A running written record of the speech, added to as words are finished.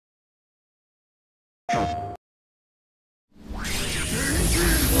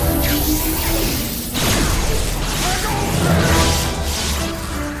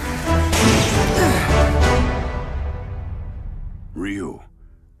Ryu,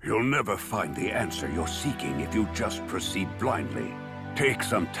 you'll never find the answer you're seeking if you just proceed blindly. Take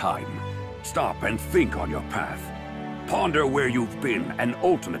some time. Stop and think on your path. Ponder where you've been and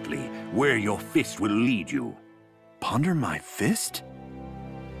ultimately where your fist will lead you. Ponder my fist?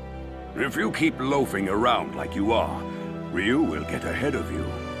 If you keep loafing around like you are, Ryu will get ahead of you.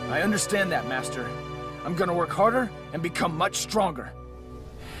 I understand that, Master. I'm gonna work harder and become much stronger.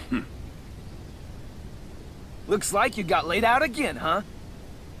 Looks like you got laid out again, huh?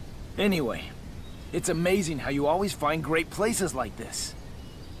 Anyway, it's amazing how you always find great places like this.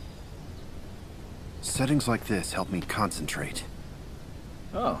 Settings like this help me concentrate.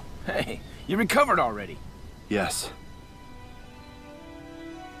 Oh, hey, you recovered already. Yes.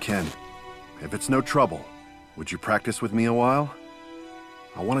 Ken, if it's no trouble, would you practice with me a while?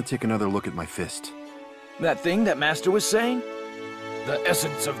 I want to take another look at my fist. That thing that Master was saying? The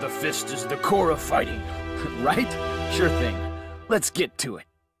essence of the fist is the core of fighting. Right? Sure thing. Let's get to it.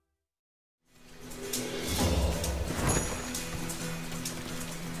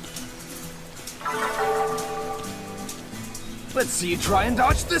 Let's see you try and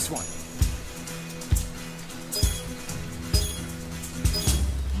dodge this one.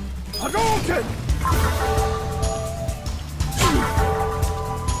 Hadouken!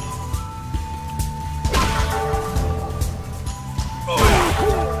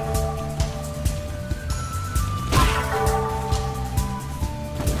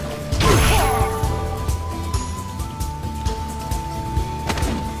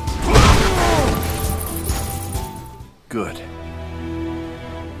 Good.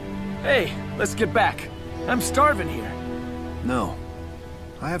 Hey, let's get back. I'm starving here. No.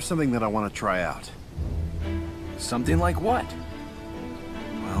 I have something that I want to try out. Something like what?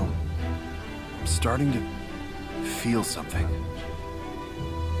 Well, I'm starting to feel something.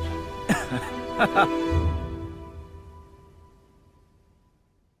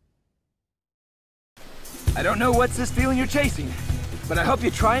 I don't know what's this feeling you're chasing, but I hope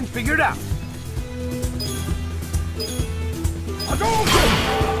you try and figure it out.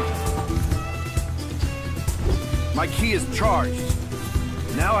 My ki is charged.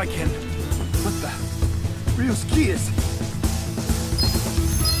 Now I can... What the? Ryu's ki is...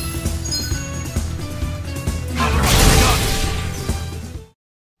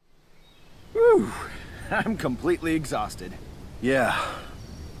 Whew. I'm completely exhausted. Yeah.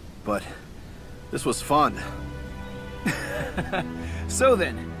 But this was fun. So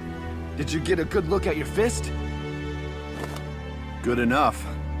then, did you get a good look at your fist? Good enough.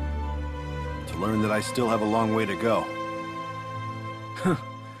 To learn that I still have a long way to go.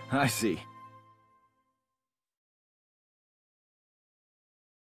 I see.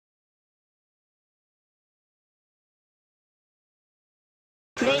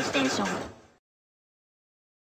 PlayStation